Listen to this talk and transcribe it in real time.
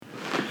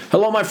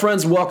Hello, my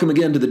friends. Welcome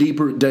again to the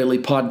Deeper Daily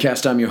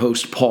Podcast. I'm your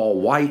host,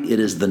 Paul White. It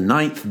is the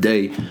 9th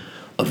day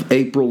of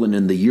April, and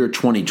in the year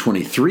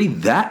 2023,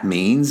 that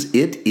means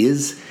it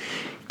is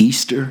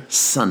Easter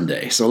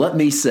Sunday. So let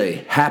me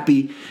say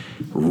happy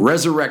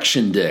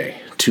Resurrection Day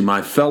to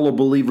my fellow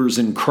believers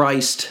in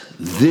Christ.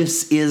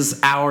 This is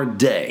our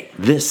day.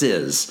 This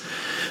is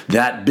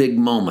that big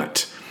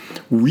moment.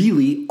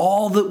 Really,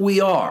 all that we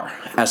are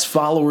as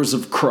followers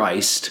of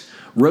Christ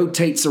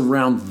rotates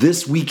around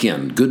this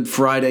weekend, Good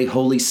Friday,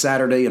 Holy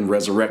Saturday, and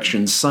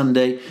Resurrection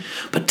Sunday.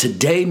 But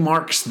today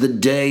marks the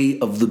day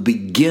of the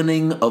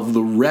beginning of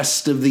the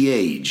rest of the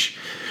age,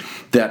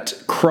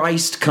 that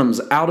Christ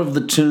comes out of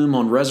the tomb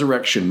on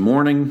resurrection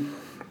morning.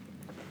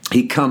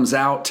 He comes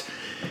out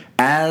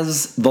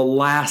as the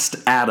last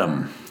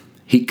Adam.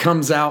 He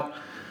comes out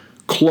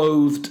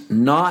clothed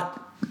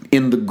not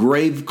in the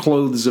grave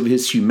clothes of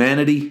his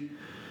humanity,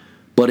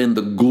 but in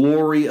the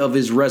glory of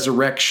his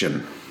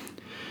resurrection.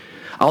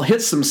 I'll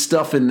hit some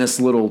stuff in this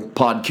little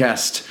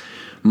podcast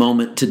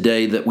moment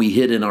today that we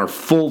hit in our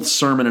full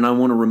sermon, and I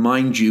want to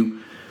remind you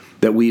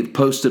that we have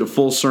posted a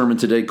full sermon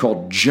today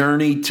called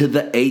Journey to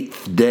the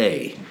Eighth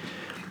Day.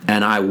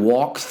 And I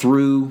walk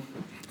through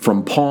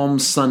from Palm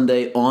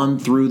Sunday on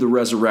through the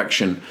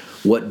resurrection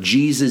what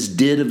Jesus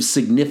did of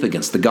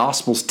significance. The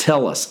Gospels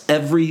tell us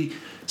every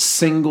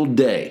single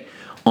day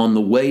on the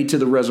way to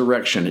the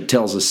resurrection, it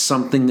tells us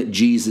something that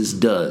Jesus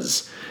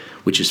does,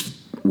 which is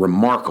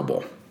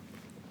remarkable.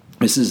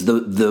 This is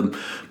the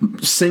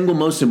single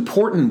most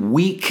important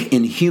week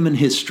in human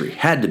history,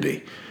 had to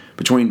be,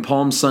 between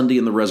Palm Sunday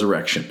and the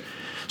resurrection.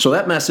 So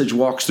that message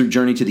walks through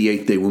Journey to the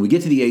Eighth Day. When we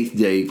get to the eighth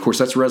day, of course,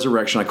 that's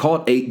resurrection. I call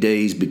it 8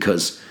 days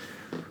because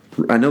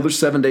I know there's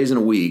 7 days in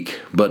a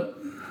week, but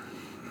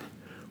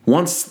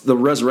once the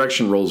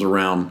resurrection rolls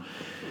around,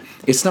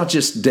 it's not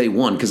just day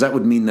one, because that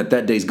would mean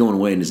that day's going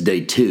away and it's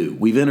day two.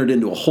 We've entered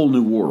into a whole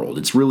new world.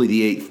 It's really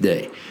the eighth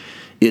day.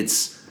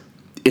 It's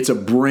a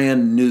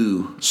brand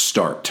new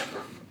start.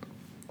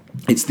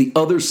 It's the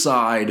other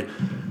side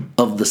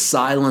of the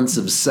silence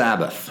of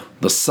Sabbath,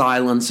 the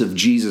silence of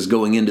Jesus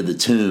going into the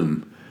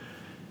tomb.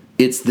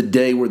 It's the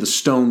day where the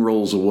stone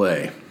rolls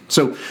away.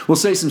 So we'll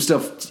say some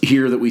stuff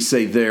here that we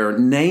say there,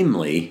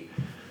 namely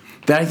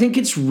that I think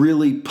it's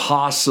really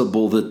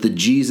possible that the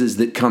Jesus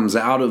that comes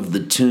out of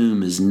the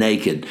tomb is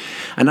naked.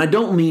 And I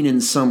don't mean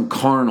in some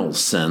carnal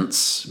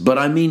sense, but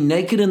I mean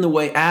naked in the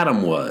way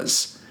Adam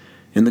was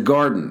in the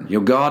garden.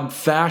 God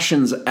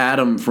fashions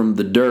Adam from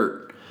the dirt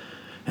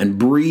and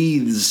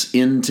breathes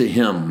into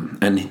him,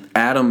 and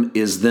Adam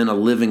is then a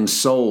living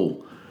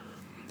soul.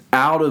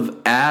 Out of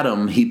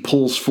Adam, he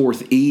pulls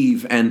forth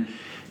Eve, and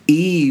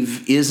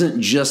Eve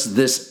isn't just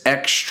this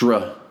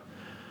extra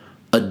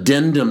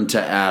addendum to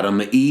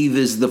Adam. Eve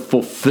is the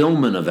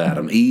fulfillment of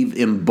Adam. Eve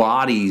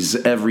embodies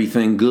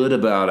everything good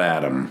about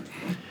Adam.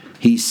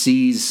 He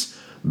sees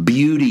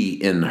beauty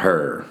in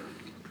her.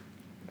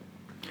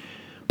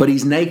 But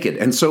he's naked,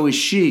 and so is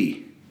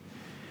she.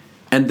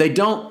 And I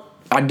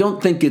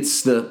don't think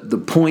it's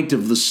the point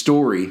of the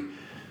story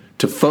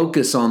to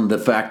focus on the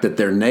fact that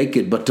they're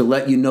naked, but to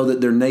let you know that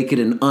they're naked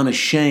and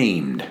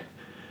unashamed.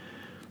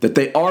 That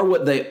they are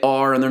what they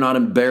are and they're not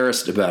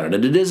embarrassed about it.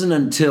 And it isn't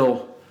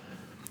until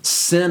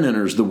sin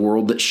enters the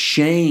world that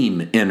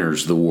shame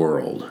enters the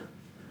world.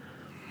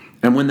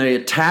 And when they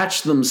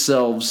attach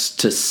themselves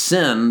to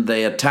sin,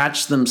 they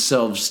attach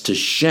themselves to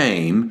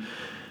shame,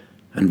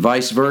 and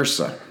vice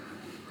versa.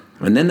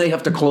 And then they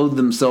have to clothe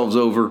themselves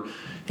over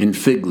in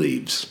fig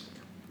leaves.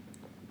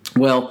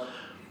 Well,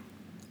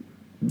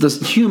 the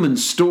human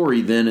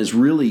story then is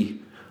really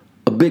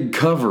a big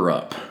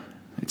cover-up.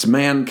 It's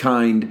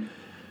mankind.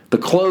 The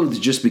clothes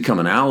just become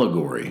an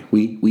allegory.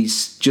 We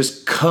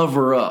just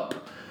cover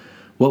up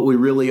what we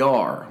really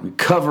are. We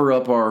cover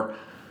up our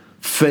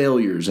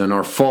failures and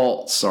our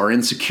faults, our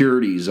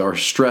insecurities, our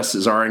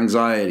stresses, our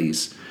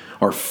anxieties,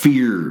 our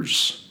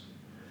fears.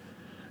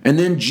 And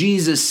then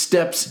Jesus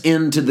steps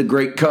into the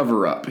great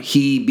cover-up.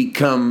 He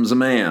becomes a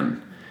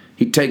man.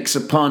 He takes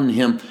upon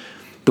him.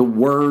 The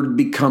Word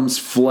becomes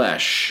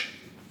flesh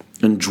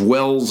and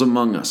dwells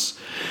among us.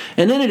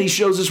 And in it, he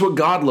shows us what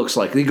God looks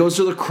like. He goes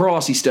to the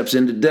cross. He steps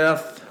into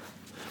death.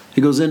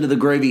 He goes into the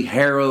grave. He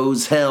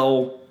harrows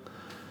hell.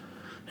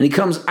 And he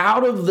comes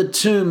out of the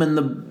tomb. And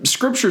the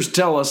scriptures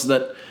tell us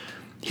that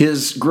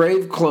his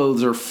grave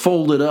clothes are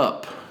folded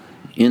up.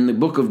 In the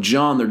book of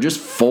John, they're just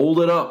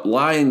folded up,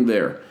 lying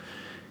there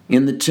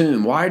in the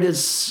tomb. Why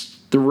does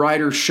the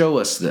writer show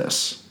us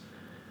this?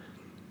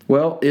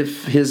 Well,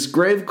 if his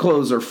grave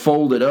clothes are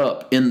folded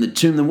up in the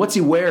tomb, then what's he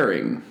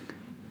wearing?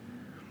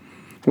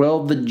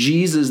 Well, the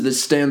Jesus that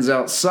stands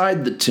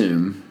outside the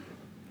tomb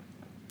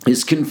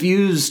is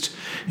confused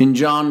in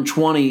John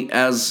 20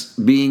 as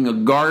being a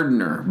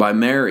gardener by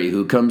Mary,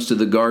 who comes to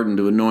the garden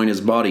to anoint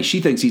his body.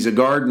 She thinks he's a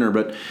gardener,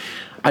 but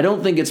I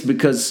don't think it's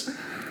because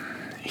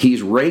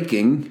he's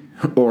raking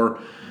or,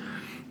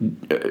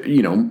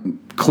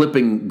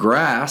 clipping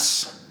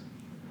grass.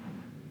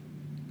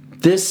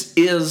 This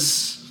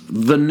is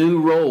the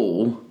new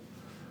role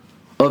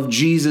of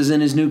Jesus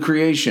in his new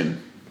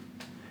creation.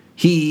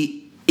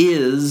 He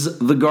is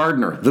the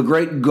gardener, the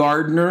great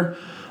gardener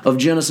of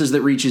Genesis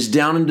that reaches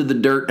down into the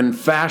dirt and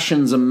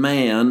fashions a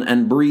man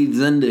and breathes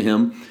into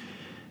him,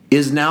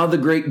 is now the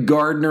great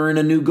gardener in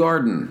a new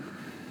garden,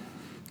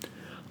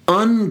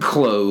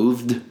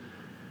 unclothed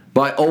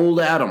by old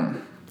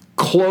Adam,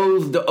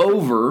 clothed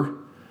over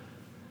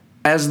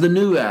as the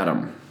new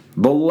Adam,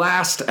 the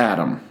last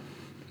Adam.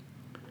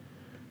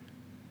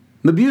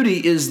 The beauty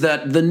is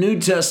that the New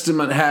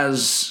Testament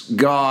has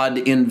God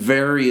in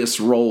various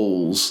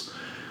roles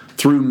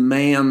through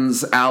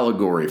man's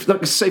allegory.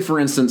 Say, for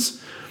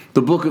instance,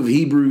 the book of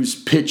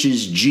Hebrews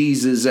pitches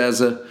Jesus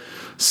as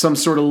some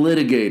sort of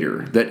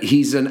litigator, that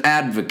he's an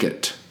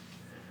advocate.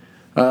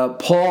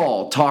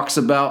 Paul talks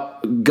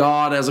about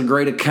God as a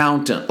great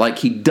accountant, like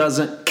he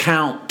doesn't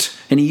count,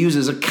 and he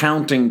uses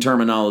accounting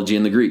terminology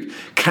in the Greek,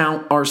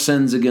 count our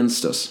sins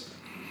against us.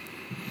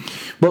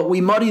 But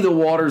we muddy the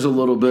waters a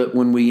little bit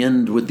when we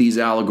end with these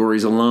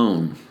allegories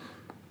alone.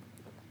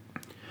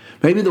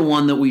 Maybe the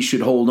one that we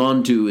should hold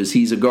on to is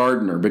he's a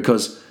gardener,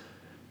 because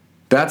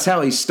that's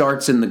how he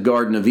starts in the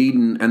Garden of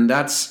Eden, and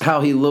that's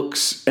how he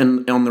looks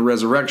on the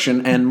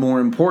resurrection. And more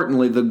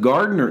importantly, the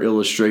gardener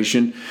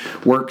illustration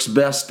works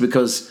best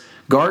because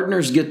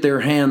gardeners get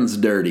their hands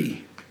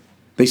dirty.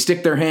 They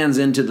stick their hands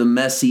into the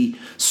messy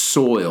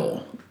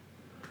soil.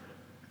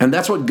 And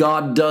that's what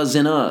God does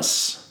in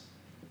us.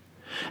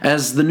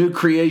 As the new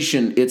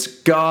creation, it's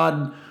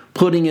God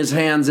putting his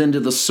hands into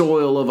the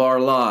soil of our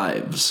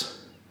lives,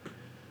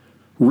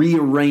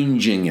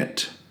 rearranging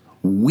it,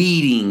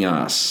 weeding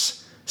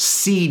us,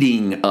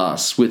 seeding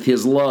us with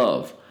his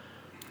love,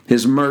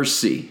 his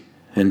mercy,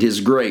 and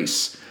his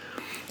grace.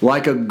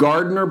 Like a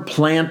gardener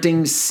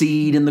planting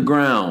seed in the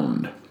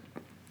ground,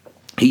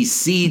 he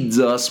seeds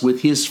us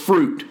with his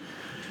fruit,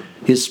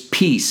 his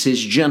peace,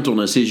 his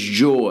gentleness, his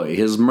joy,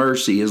 his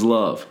mercy, his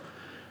love.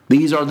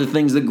 These are the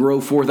things that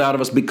grow forth out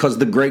of us because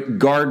the great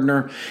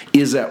gardener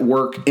is at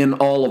work in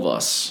all of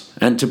us.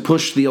 And to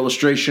push the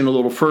illustration a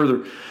little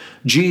further,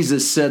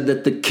 Jesus said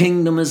that the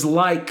kingdom is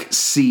like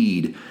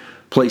seed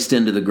placed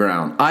into the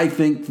ground. I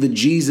think the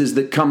Jesus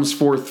that comes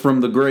forth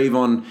from the grave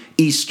on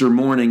Easter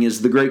morning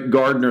is the great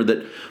gardener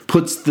that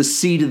puts the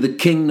seed of the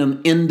kingdom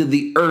into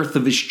the earth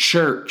of his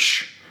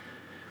church.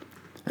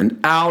 And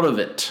out of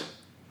it,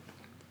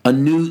 a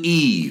new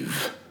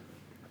Eve.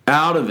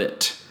 Out of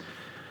it,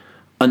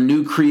 a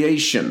new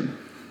creation.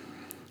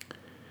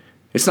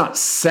 It's not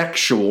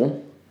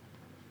sexual,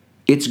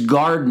 it's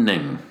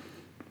gardening.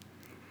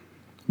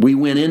 We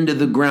went into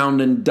the ground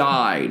and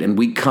died, and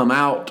we come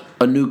out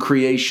a new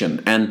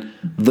creation, and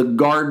the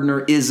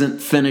gardener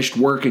isn't finished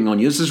working on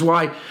you. This is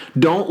why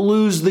don't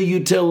lose the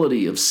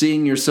utility of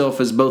seeing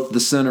yourself as both the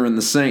sinner and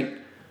the saint,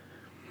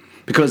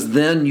 because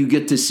then you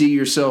get to see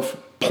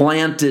yourself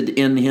planted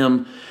in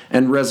him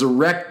and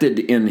resurrected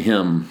in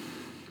him.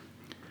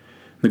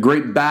 The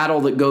great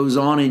battle that goes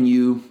on in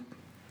you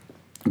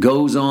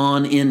goes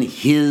on in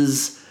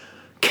his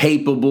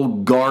capable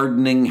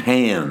gardening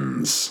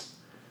hands.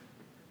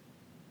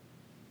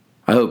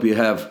 I hope you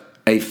have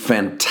a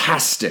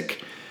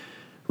fantastic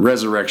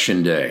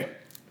Resurrection Day.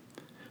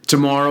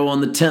 Tomorrow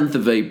on the 10th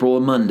of April, a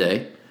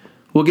Monday,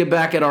 we'll get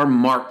back at our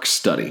Mark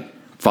study.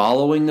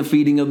 Following the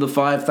feeding of the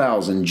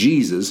 5,000,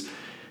 Jesus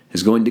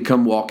is going to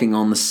come walking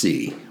on the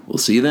sea. We'll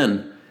see you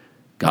then.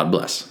 God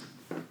bless.